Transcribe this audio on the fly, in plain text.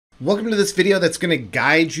Welcome to this video that's going to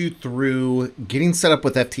guide you through getting set up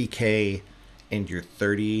with FTK and your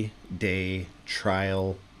 30-day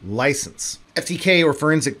trial license. FTK, or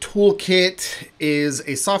Forensic Toolkit, is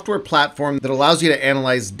a software platform that allows you to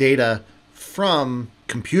analyze data from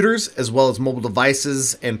computers as well as mobile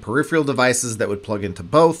devices and peripheral devices that would plug into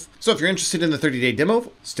both. So if you're interested in the 30-day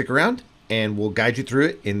demo, stick around and we'll guide you through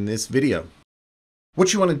it in this video.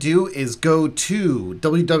 What you want to do is go to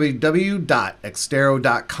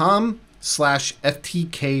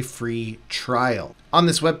www.xtero.com/FTK free trial. On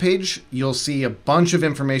this webpage, you'll see a bunch of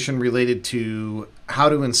information related to how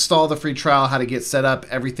to install the free trial, how to get set up,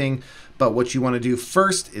 everything. But what you want to do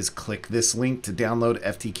first is click this link to download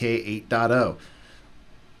FTK 8.0.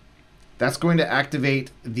 That's going to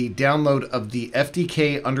activate the download of the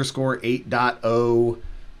FTK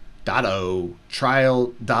 _8.0.0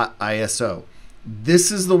 trial.iso.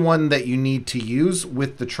 This is the one that you need to use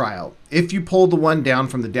with the trial. If you pull the one down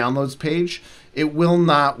from the downloads page, it will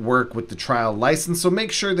not work with the trial license, so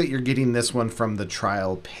make sure that you're getting this one from the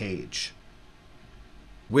trial page.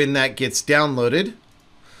 When that gets downloaded,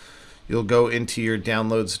 you'll go into your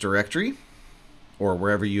downloads directory or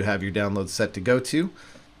wherever you have your downloads set to go to,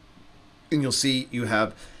 and you'll see you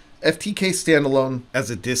have FTK standalone as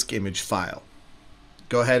a disk image file.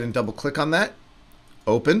 Go ahead and double click on that,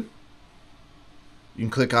 open. You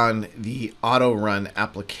can click on the auto run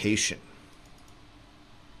application.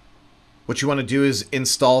 What you want to do is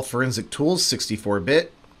install Forensic Tools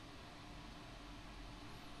 64-bit.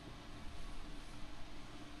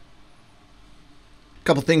 A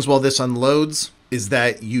couple things while this unloads is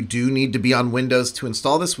that you do need to be on Windows to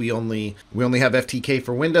install this. We only have FTK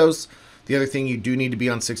for Windows. The other thing, you do need to be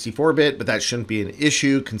on 64-bit, but that shouldn't be an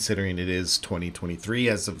issue considering it is 2023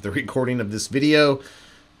 as of the recording of this video.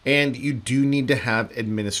 And you do need to have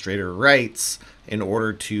administrator rights in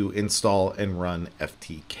order to install and run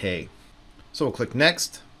FTK. So we'll click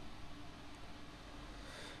Next.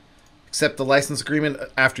 Accept the license agreement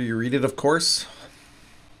after you read it, of course.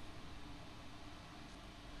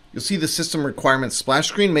 You'll see the system requirements splash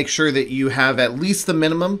screen. Make sure that you have at least the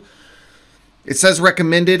minimum. It says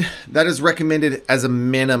recommended. That is recommended as a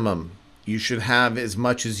minimum. You should have as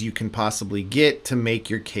much as you can possibly get to make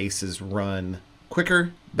your cases run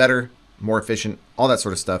quicker, better, more efficient, all that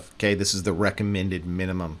sort of stuff. Okay, this is the recommended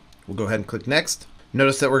minimum. We'll go ahead and click Next.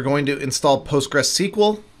 Notice that we're going to install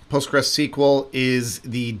PostgreSQL. PostgreSQL is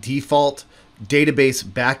the default database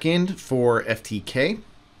backend for FTK.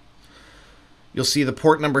 You'll see the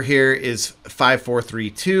port number here is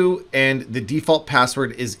 5432, and the default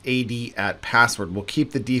password is AD@password. We'll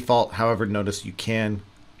keep the default, however, notice you can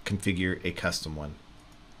configure a custom one.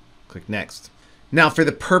 Click Next. Now, for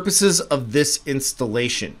the purposes of this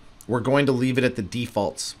installation, we're going to leave it at the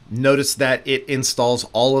defaults. Notice that it installs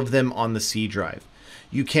all of them on the C drive.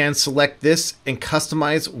 You can select this and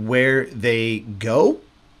customize where they go.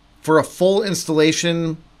 For a full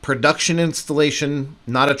installation, production installation,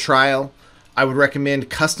 not a trial, I would recommend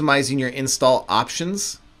customizing your install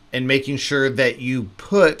options and making sure that you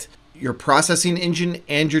put your processing engine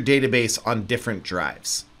and your database on different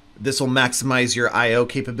drives. This will maximize your I/O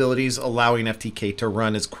capabilities, allowing FTK to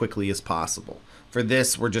run as quickly as possible. For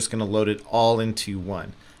this, we're just going to load it all into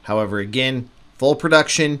one. However, again, full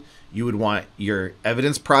production, you would want your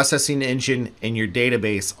evidence processing engine and your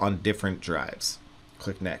database on different drives.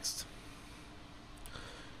 Click Next.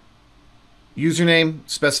 Username,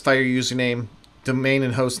 specify your username. Domain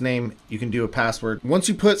and host name, you can do a password. Once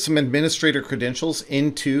you put some administrator credentials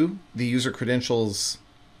into the user credentials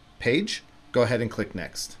page, go ahead and click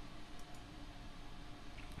Next.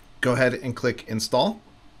 Go ahead and click Install,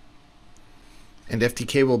 and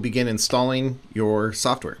FTK will begin installing your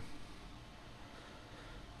software.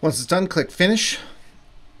 Once it's done, click Finish.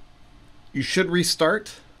 You should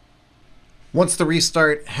restart. Once the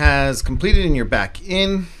restart has completed and you're back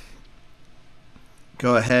in,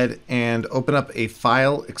 go ahead and open up a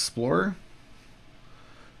File Explorer.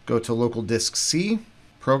 Go to Local Disk C,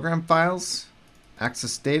 Program Files,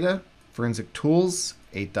 Access Data, Forensic Tools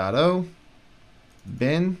 8.0,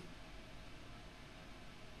 Bin.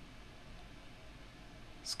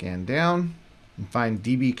 Scan down and find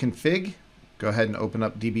dbconfig. Go ahead and open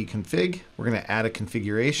up dbconfig. We're going to add a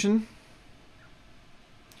configuration.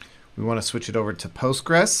 We want to switch it over to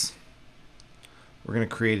Postgres. We're going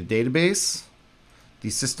to create a database. The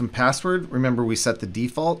system password, remember we set the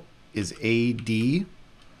default, is AD,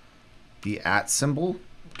 the @ symbol,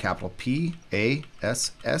 capital PASSWORD.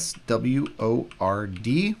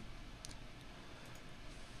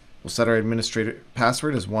 We'll set our administrator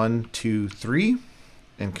password as 123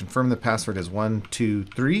 and confirm the password as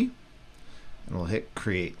 123, and we'll hit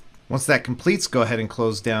create. Once that completes, go ahead and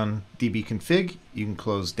close down dbconfig. You can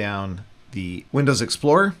close down the Windows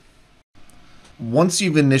Explorer. Once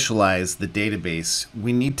you've initialized the database,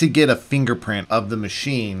 we need to get a fingerprint of the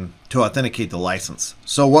machine to authenticate the license.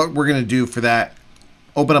 So what we're going to do for that,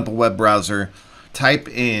 open up a web browser, type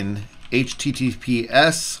in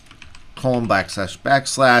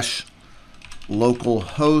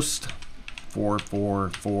https://localhost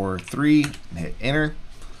 4443 and hit enter.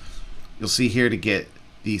 You'll see here to get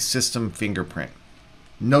the system fingerprint.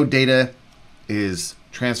 No data is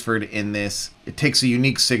transferred in this. It takes a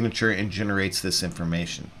unique signature and generates this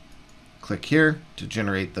information. Click here to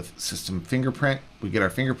generate the system fingerprint. We get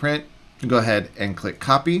our fingerprint. We can go ahead and click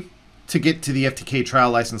copy. To get to the FTK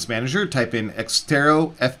Trial License Manager, type in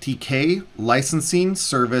Xtero FTK licensing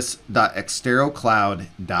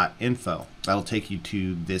service.xterocloud.info. That'll take you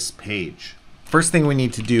to this page. First thing we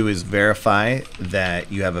need to do is verify that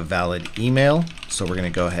you have a valid email. So we're going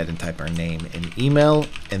to go ahead and type our name and email,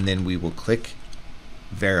 and then we will click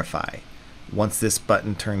verify. Once this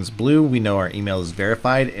button turns blue, we know our email is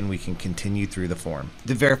verified and we can continue through the form.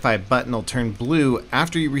 The verify button will turn blue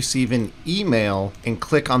after you receive an email and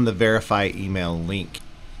click on the verify email link.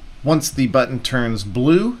 Once the button turns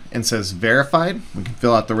blue and says verified, we can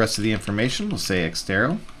fill out the rest of the information. We'll say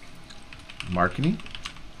Xtero, Marketing,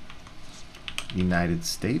 United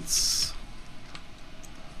States.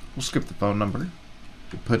 We'll skip the phone number.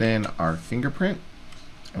 We'll put in our fingerprint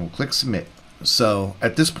and we'll click submit. So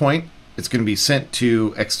at this point, it's going to be sent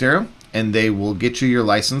to Xtero and they will get you your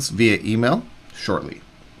license via email shortly.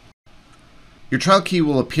 Your trial key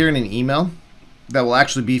will appear in an email that will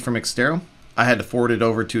actually be from Xtero. I had to forward it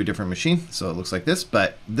over to a different machine, so it looks like this,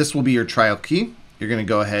 but this will be your trial key. You're going to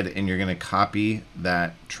go ahead and you're going to copy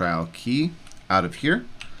that trial key out of here.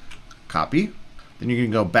 Copy. Then you're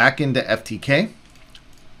going to go back into FTK.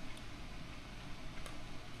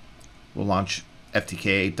 We'll launch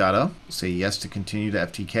FTK 8.0. Say yes to continue to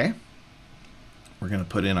FTK. We're going to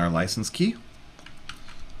put in our license key,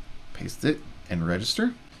 paste it, and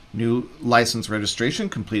register. New license registration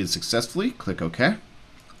completed successfully. Click OK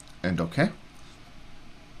and OK. It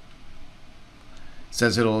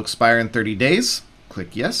says it'll expire in 30 days.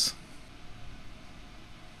 Click yes.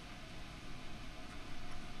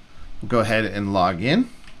 We'll go ahead and log in.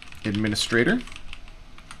 Administrator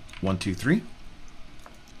 123.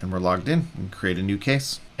 And we're logged in and create a new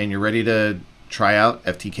case. And you're ready to try out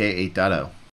FTK 8.0.